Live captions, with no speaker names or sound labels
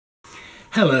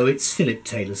Hello, it's Philip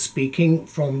Taylor speaking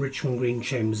from Richmond Green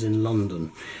Chambers in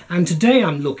London, and today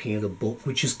I'm looking at a book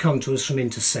which has come to us from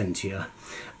Intersentia.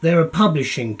 They're a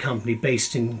publishing company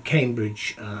based in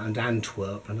Cambridge and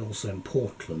Antwerp and also in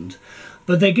Portland,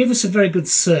 but they give us a very good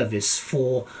service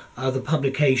for the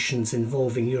publications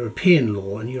involving European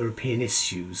law and European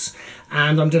issues,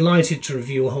 and I'm delighted to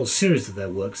review a whole series of their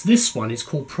works. This one is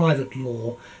called Private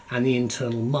Law and the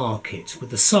Internal Market,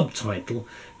 with the subtitle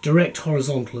Direct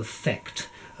Horizontal Effect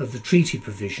of the Treaty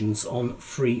Provisions on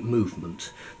Free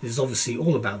Movement. This is obviously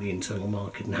all about the internal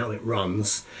market and how it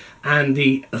runs, and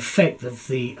the effect of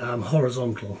the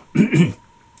horizontal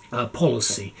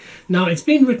policy. Now, it's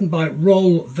been written by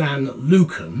Roel van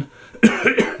Leuken,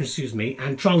 excuse me,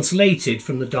 and translated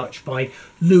from the Dutch by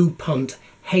Lou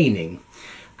Punt-Heyning.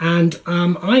 And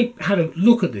I had a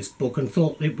look at this book and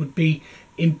thought it would be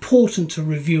important to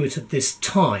review it at this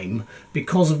time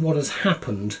because of what has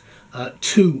happened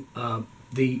to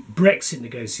the Brexit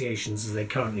negotiations as they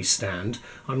currently stand.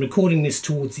 I'm recording this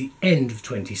towards the end of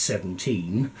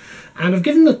 2017, and I've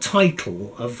given the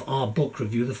title of our book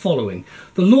review the following: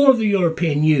 The Law of the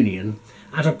European Union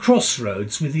at a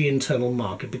Crossroads with the Internal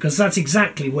Market, because that's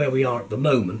exactly where we are at the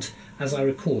moment as I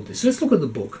record this. So let's look at the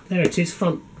book. There it is,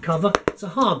 front cover. It's a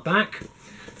hardback,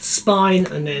 spine,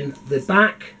 and then the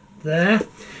back there.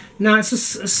 Now, it's a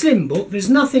slim book. There's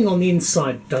nothing on the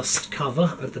inside dust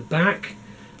cover at the back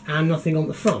and nothing on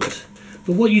the front.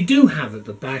 But what you do have at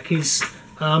the back is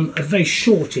a very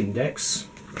short index,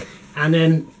 and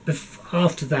then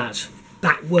after that,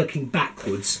 working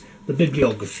backwards, the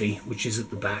bibliography, which is at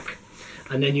the back.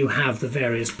 And then you have the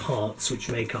various parts which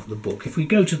make up the book. If we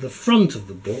go to the front of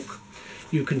the book,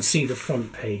 you can see the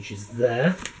front page is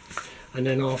there. And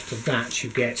then after that, you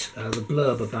get the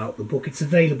blurb about the book. It's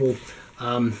available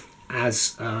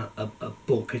as a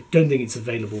book. I don't think it's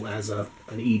available as an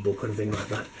e-book or anything like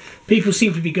that. People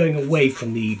seem to be going away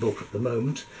from the e-book at the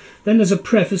moment. Then there's a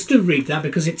preface. Do read that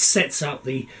because it sets out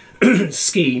the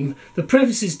scheme. The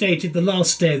preface is dated the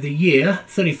last day of the year,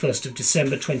 31st of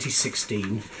December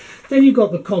 2016. Then you've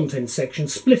got the content section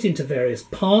split into various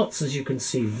parts, as you can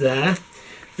see there.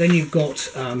 Then you've got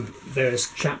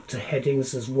various chapter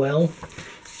headings as well.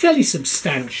 Fairly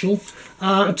substantial,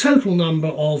 a total number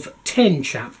of 10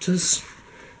 chapters.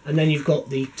 And then you've got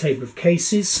the table of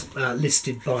cases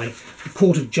listed by the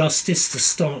Court of Justice to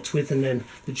start with, and then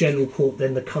the General Court,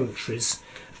 then the countries.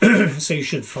 So you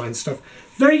should find stuff.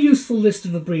 Very useful list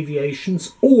of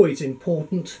abbreviations, always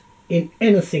important in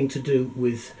anything to do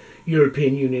with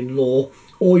European Union law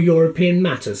or European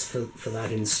matters for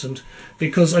that instant,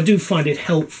 because I do find it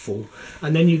helpful.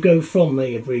 And then you go from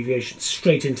the abbreviation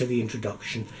straight into the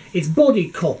introduction. It's body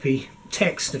copy,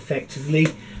 text effectively,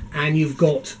 and you've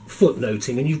got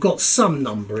footnoting, and you've got some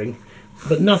numbering,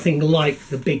 but nothing like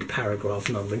the big paragraph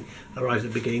numbering right at the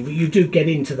beginning. But you do get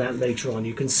into that later on.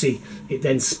 You can see it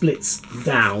then splits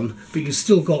down, but you've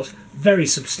still got very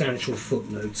substantial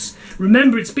footnotes.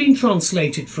 Remember, it's been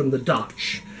translated from the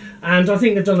Dutch, and I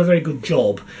think they've done a very good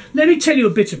job. Let me tell you a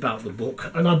bit about the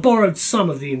book, and I borrowed some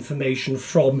of the information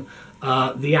from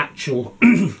the actual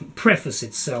preface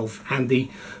itself and the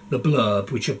blurb,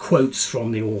 which are quotes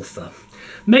from the author.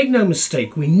 Make no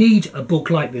mistake, we need a book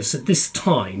like this at this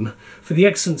time for the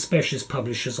excellent specialist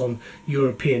publishers on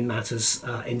European matters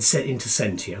in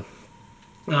Intersentia.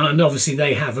 And obviously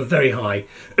they have a very high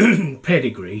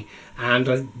pedigree, and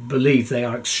I believe they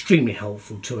are extremely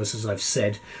helpful to us, as I've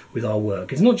said, with our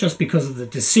work. It's not just because of the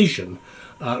decision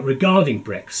regarding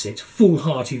Brexit,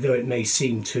 foolhardy though it may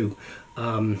seem to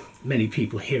many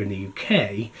people here in the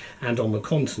UK and on the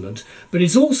continent, but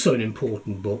it's also an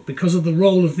important book because of the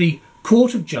role of the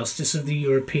Court of Justice of the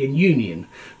European Union,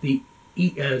 the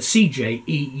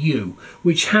CJEU,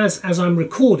 which has, as I'm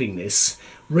recording this,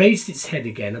 raised its head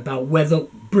again about whether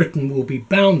Britain will be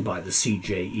bound by the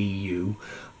CJEU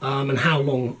and how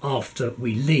long after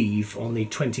we leave on the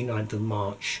 29th of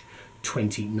March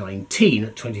 2019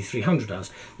 at 2300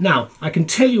 hours. Now, I can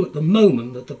tell you at the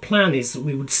moment that the plan is that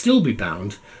we would still be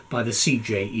bound by the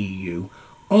CJEU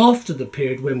after the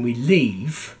period when we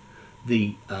leave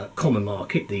the common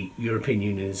market, the European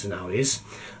Union as it now is,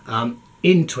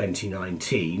 in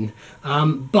 2019,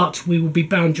 but we will be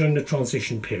bound during the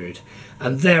transition period,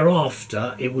 and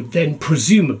thereafter it would then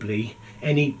presumably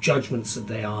any judgments that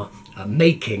they are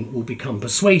making will become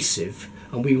persuasive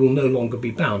and we will no longer be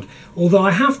bound. Although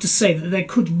I have to say that there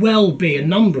could well be a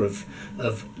number of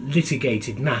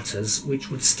litigated matters which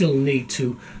would still need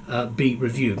to be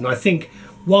reviewed, and I think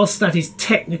whilst that is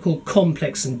technical,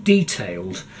 complex and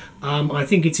detailed, I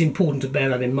think it's important to bear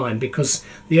that in mind, because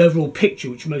the overall picture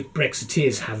which most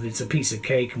Brexiteers have, it's a piece of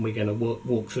cake and we're going to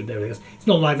walk through it and everything else, it's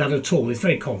not like that at all. It's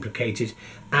very complicated,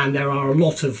 and there are a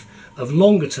lot of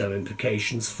longer term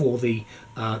implications for the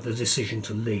decision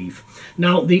to leave.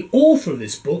 Now, the author of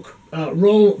this book,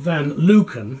 Roel van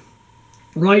Leuken,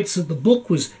 writes that the book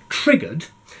was triggered,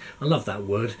 I love that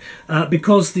word,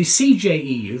 because the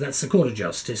CJEU, that's the Court of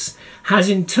Justice, has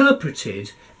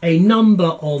interpreted a number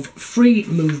of free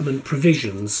movement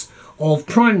provisions of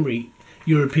primary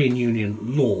European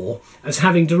Union law as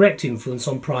having direct influence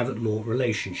on private law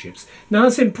relationships. Now,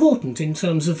 that's important in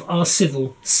terms of our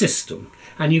civil system,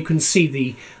 and you can see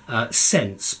the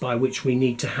sense by which we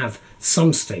need to have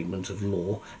some statement of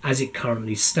law as it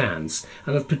currently stands.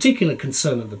 And of particular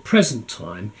concern at the present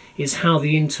time is how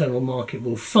the internal market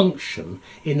will function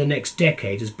in the next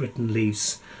decade as Britain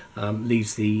leaves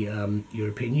the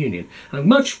European Union. And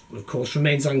much, of course,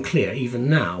 remains unclear even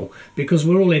now, because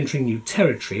we're all entering new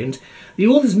territory, and the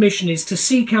author's mission is to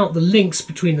seek out the links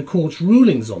between the court's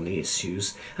rulings on the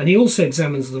issues, and he also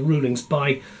examines the rulings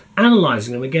by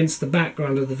analysing them against the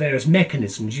background of the various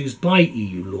mechanisms used by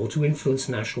EU law to influence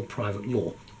national private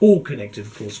law, all connected,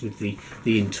 of course, with the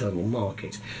internal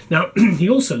market. Now, he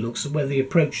also looks at whether the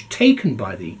approach taken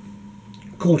by the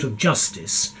Court of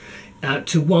Justice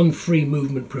to one free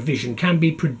movement provision can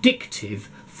be predictive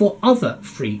for other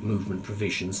free movement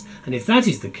provisions, and if that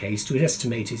is the case, to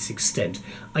estimate its extent.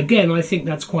 Again, I think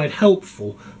that's quite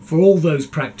helpful for all those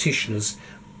practitioners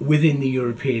within the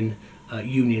European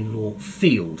Union law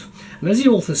field. And as the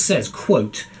author says,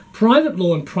 quote, "Private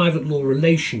law and private law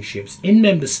relationships in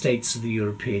member states of the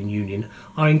European Union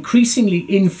are increasingly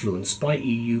influenced by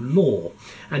EU law."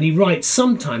 And he writes,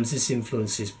 sometimes this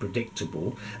influence is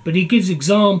predictable, but he gives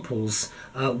examples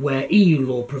where EU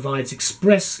law provides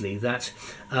expressly that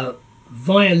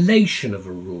violation of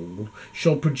a rule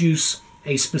shall produce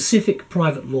a specific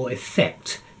private law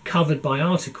effect covered by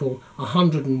Article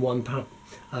 101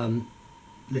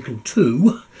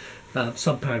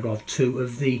 subparagraph 2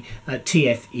 of the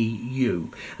TFEU.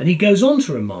 And he goes on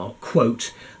to remark,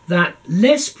 quote, that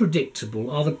less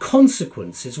predictable are the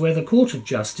consequences where the Court of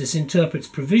Justice interprets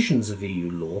provisions of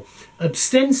EU law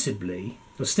ostensibly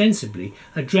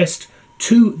addressed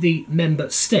to the member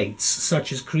states,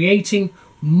 such as creating,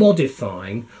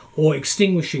 modifying or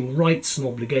extinguishing rights and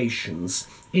obligations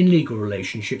in legal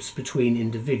relationships between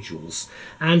individuals.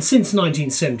 And since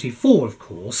 1974, of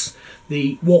course,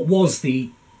 what was the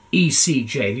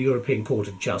ECJ, the European Court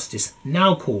of Justice,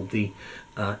 now called the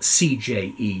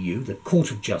CJEU, the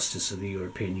Court of Justice of the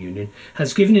European Union,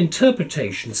 has given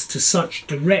interpretations to such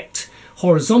direct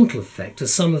horizontal effect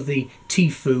as some of the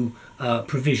TFEU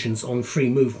provisions on free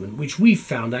movement, which we've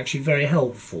found actually very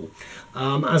helpful.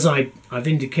 As I've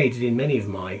indicated in many of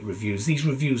my reviews, these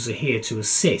reviews are here to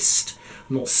assist.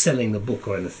 I'm not selling the book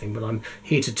or anything, but I'm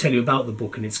here to tell you about the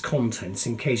book and its contents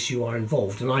in case you are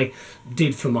involved. And I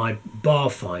did for my bar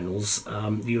finals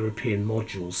the European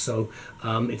modules, so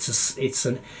it's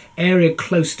an area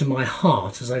close to my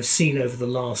heart, as I've seen over the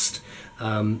last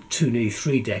 2, nearly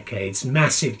 3 decades,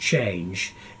 massive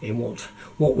change in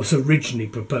what was originally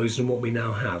proposed and what we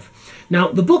now have. Now,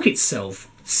 the book itself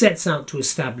sets out to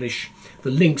establish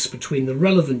the links between the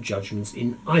relevant judgments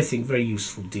in, I think, very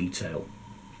useful detail.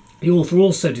 The author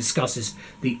also discusses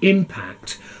the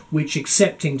impact which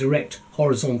accepting direct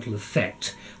horizontal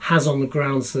effect has on the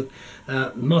grounds that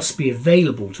must be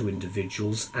available to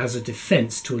individuals as a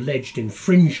defence to alleged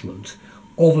infringement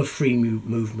of a free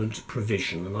movement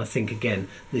provision. And I think, again,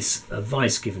 this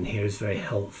advice given here is very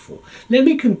helpful. Let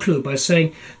me conclude by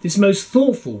saying this most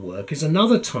thoughtful work is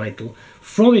another title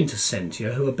from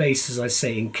Intersentia, who are based, as I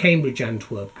say, in Cambridge,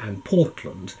 Antwerp and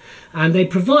Portland, and they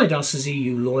provide us as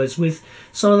EU lawyers with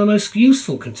some of the most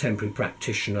useful contemporary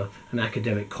practitioner and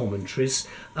academic commentaries,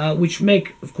 which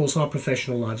make, of course, our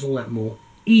professional lives all that more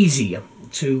easier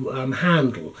to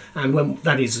handle, and when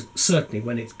that is certainly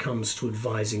when it comes to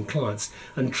advising clients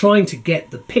and trying to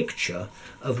get the picture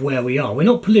of where we are. We're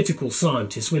not political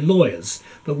scientists, we're lawyers,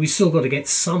 but we've still got to get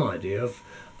some idea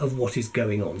of what is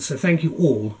going on. So thank you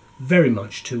all very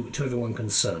much to everyone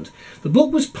concerned. The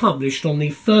book was published on the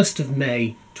 1st of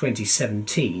May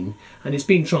 2017, and it's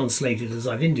been translated, as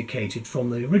I've indicated,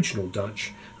 from the original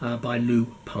Dutch by Lou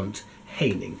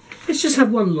Punt-Heyning. Let's just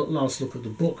have one last look at the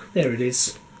book. There it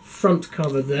is, front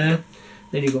cover there.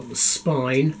 Then you've got the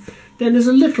spine. Then there's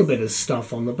a little bit of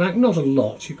stuff on the back, not a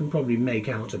lot. You can probably make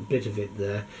out a bit of it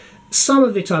there. Some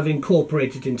of it I've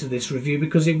incorporated into this review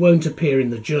because it won't appear in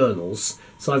the journals,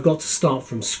 so I've got to start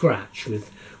from scratch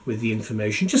with with the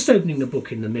information. Just opening the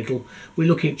book in the middle, we're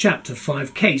looking at Chapter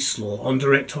 5, Case Law on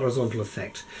Direct Horizontal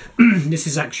Effect. This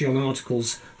is actually on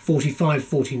Articles 45,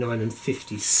 49 and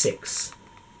 56.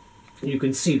 You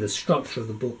can see the structure of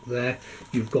the book there.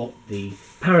 You've got the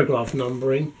paragraph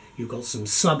numbering, you've got some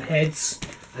subheads,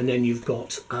 and then you've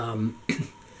got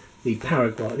the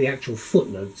paragraph, the actual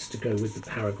footnotes to go with the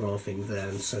paragraphing there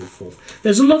and so forth.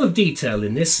 There's a lot of detail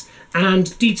in this,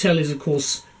 and detail is of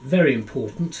course very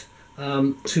important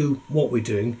to what we're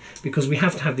doing, because we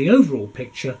have to have the overall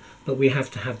picture, but we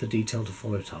have to have the detail to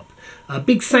follow it up. A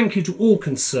big thank you to all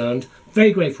concerned.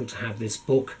 Very grateful to have this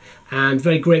book, and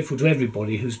very grateful to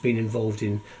everybody who's been involved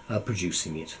in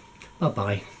producing it.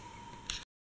 Bye-bye.